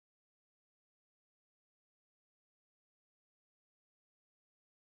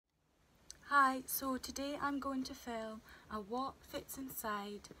Hi, so today I'm going to film a what fits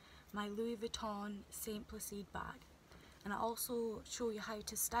inside my Louis Vuitton St. Placide bag, and I'll also show you how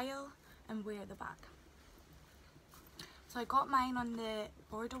to style and wear the bag. So I got mine on the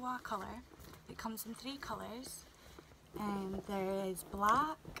Bordeaux colour. It comes in 3 colours, and there is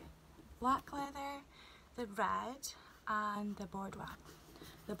black leather, the red and the Bordeaux.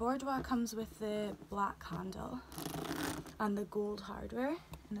 The Bordeaux comes with the black handle and the gold hardware,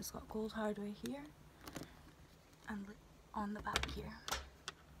 and it's got gold hardware here and on the back here.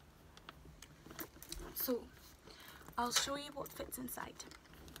 So I'll show you what fits inside.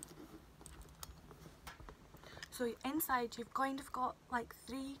 So inside you've kind of got like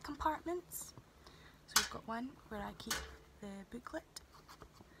 3 compartments. So we've got one where I keep the booklet,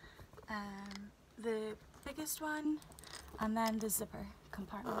 the biggest one, and then the zipper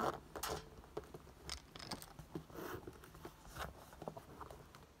compartment.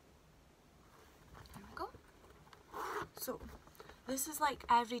 There we go. So this is like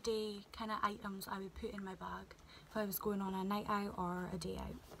everyday kind of items I would put in my bag if I was going on a night out or a day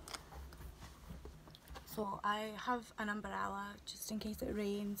out. So I have an umbrella just in case it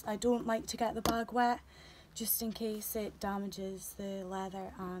rains. I don't like to get the bag wet just in case it damages the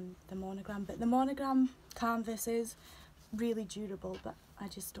leather and the monogram, but the monogram canvas is really durable, but I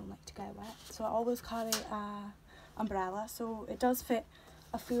just don't like to get wet. So I always carry an umbrella, so it does fit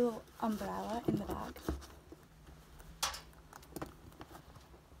a full umbrella in the bag.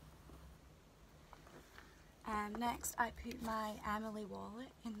 And next I put my Emily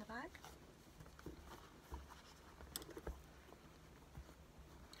wallet in the bag.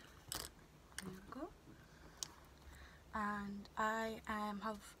 There we go. And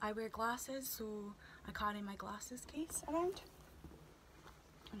I wear glasses, so I carry my glasses case around.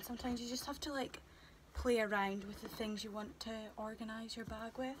 And sometimes you just have to like play around with the things you want to organise your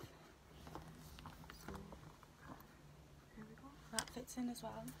bag with. So there we go, that fits in as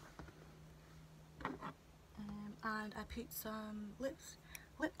well. And I put some lip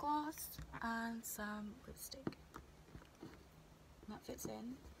gloss and some lipstick. And that fits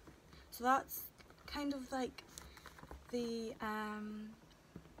in. So that's kind of like the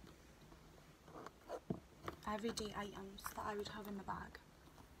everyday items that I would have in the bag.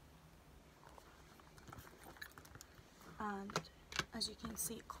 And as you can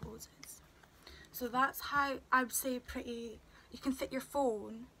see, it closes. So that's how I would say pretty. You can fit your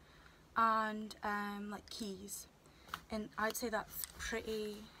phone and like keys, and I'd say that's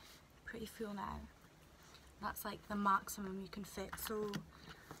pretty full now. That's like the maximum you can fit. So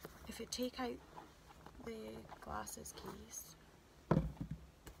if you take out the glasses case,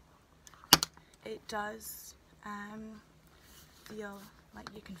 it does feel like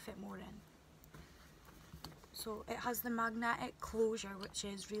you can fit more in. So it has the magnetic closure, which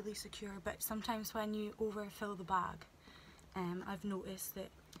is really secure, but sometimes when you overfill the bag, I've noticed that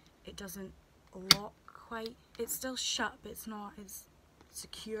it doesn't lock quite. It's still shut, but it's not as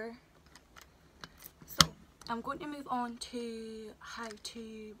secure. So I'm going to move on to how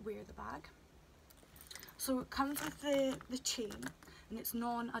to wear the bag. So it comes with the chain, and it's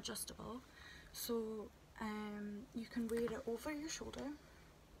non-adjustable, so you can wear it over your shoulder,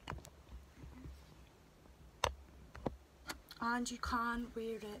 and you can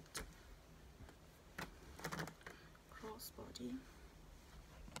wear it crossbody.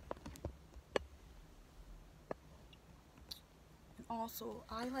 And also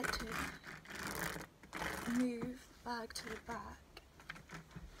I like to move the bag to the back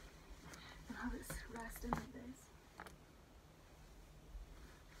and have it resting like this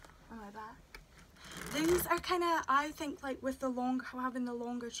on my back. These are kind of, I think, like with the having the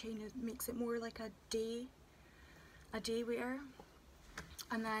longer chain, it makes it more like a day wear.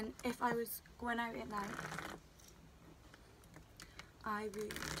 And then if I was going out at night, I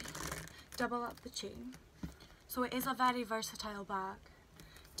would double up the chain. So it is a very versatile bag,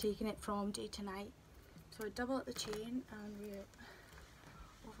 taking it from day to night. So I double up the chain and wear it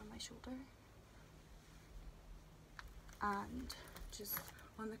over my shoulder, and just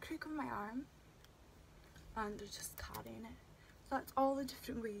on the crook of my arm, and just carrying it. So that's all the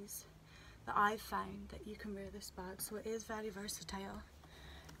different ways that I've found that you can wear this bag. So it is very versatile,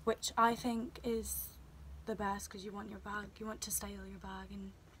 which I think is the best, because you want to style your bag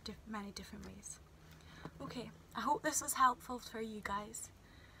in many different ways. Okay, I hope this was helpful for you guys.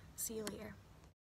 See you later.